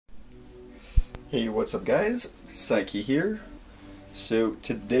Hey, what's up guys? Psych-E here. So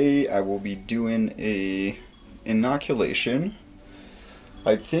today I will be doing a inoculation.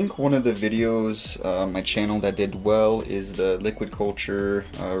 I think one of the videos on my channel that did well is the liquid culture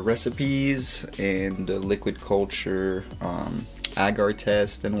recipes and the liquid culture agar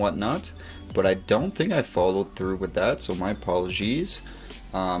test and whatnot, but I don't think I followed through with that, so my apologies.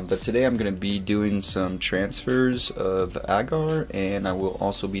 But today I'm going to be doing some transfers of agar, and I will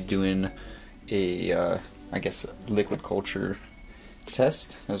also be doing a I guess liquid culture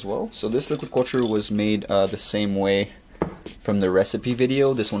test as well. So this liquid culture was made the same way from the recipe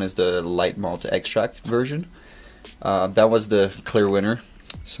video. This one is the light malt extract version. That was the clear winner.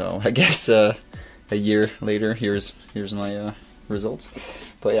 So I guess a year later, here's my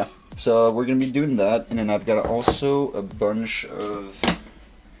results. But yeah, so we're gonna be doing that, and then I've got also a bunch of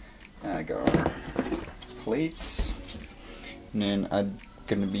agar plates, and then I'm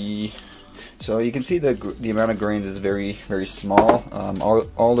gonna be. So you can see the amount of grains is very small.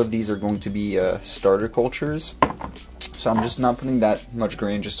 All of these are going to be starter cultures. So I'm just not putting that much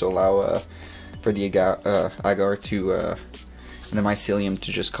grain just to allow for the agar to and the mycelium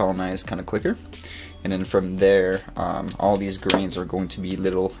to just colonize kind of quicker. And then from there, all these grains are going to be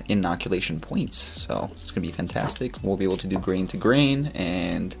little inoculation points. So it's going to be fantastic. We'll be able to do grain to grain,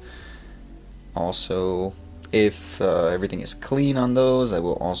 and also if everything is clean on those, I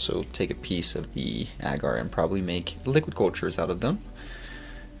will also take a piece of the agar and probably make liquid cultures out of them.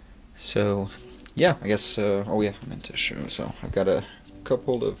 So yeah, I guess, oh yeah, I meant to show. So I've got a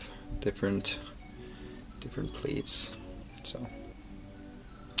couple of different plates. So,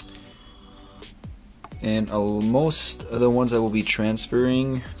 and most of the ones I will be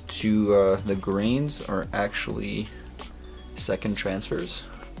transferring to the grains are actually second transfers.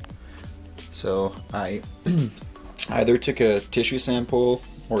 So I either took a tissue sample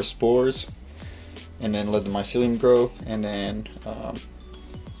or spores and then let the mycelium grow, and then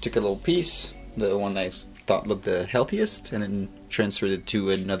took a little piece, the one I thought looked the healthiest, and then transferred it to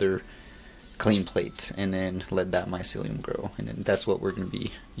another clean plate and then let that mycelium grow, and then that's what we're going to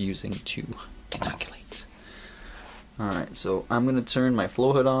be using to inoculate. Alright, so I'm going to turn my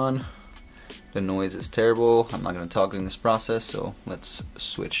flow hood on. The noise is terrible. I'm not going to talk in this process, so let's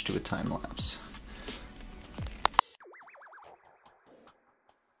switch to a time lapse.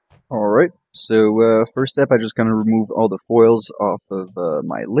 Alright, so first step, I just kind of remove all the foils off of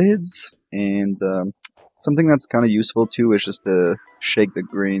my lids, and something that's kind of useful too is just to shake the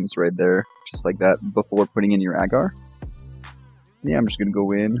grains right there, just like that, before putting in your agar. Yeah, I'm just going to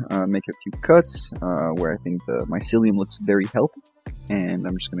go in, make a few cuts where I think the mycelium looks very healthy, and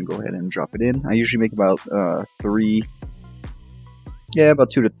I'm just going to go ahead and drop it in. I usually make about about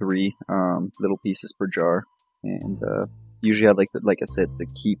 2 to 3 little pieces per jar, and usually I like I said, to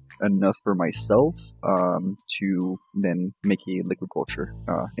keep enough for myself to then make a liquid culture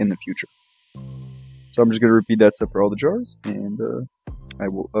in the future. So I'm just going to repeat that step for all the jars, and I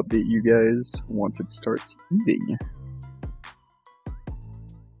will update you guys once it starts eating.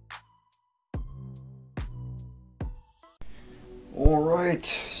 Alright,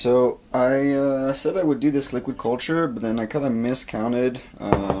 so I said I would do this liquid culture, but then I kind of miscounted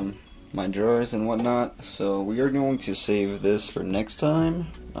my jars and whatnot, so we are going to save this for next time.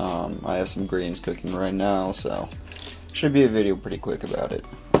 I have some grains cooking right now, so should be a video pretty quick about it.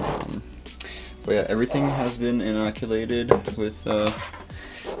 But yeah, everything has been inoculated with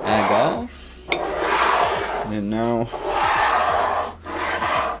agar, and now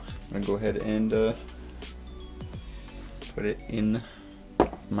I'm going to go ahead and put it in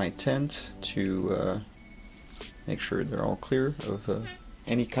my tent to make sure they're all clear of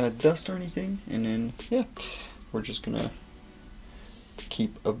any kind of dust or anything, and then yeah, we're just gonna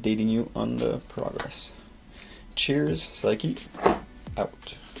keep updating you on the progress. Cheers, Psych-E,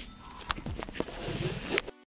 out.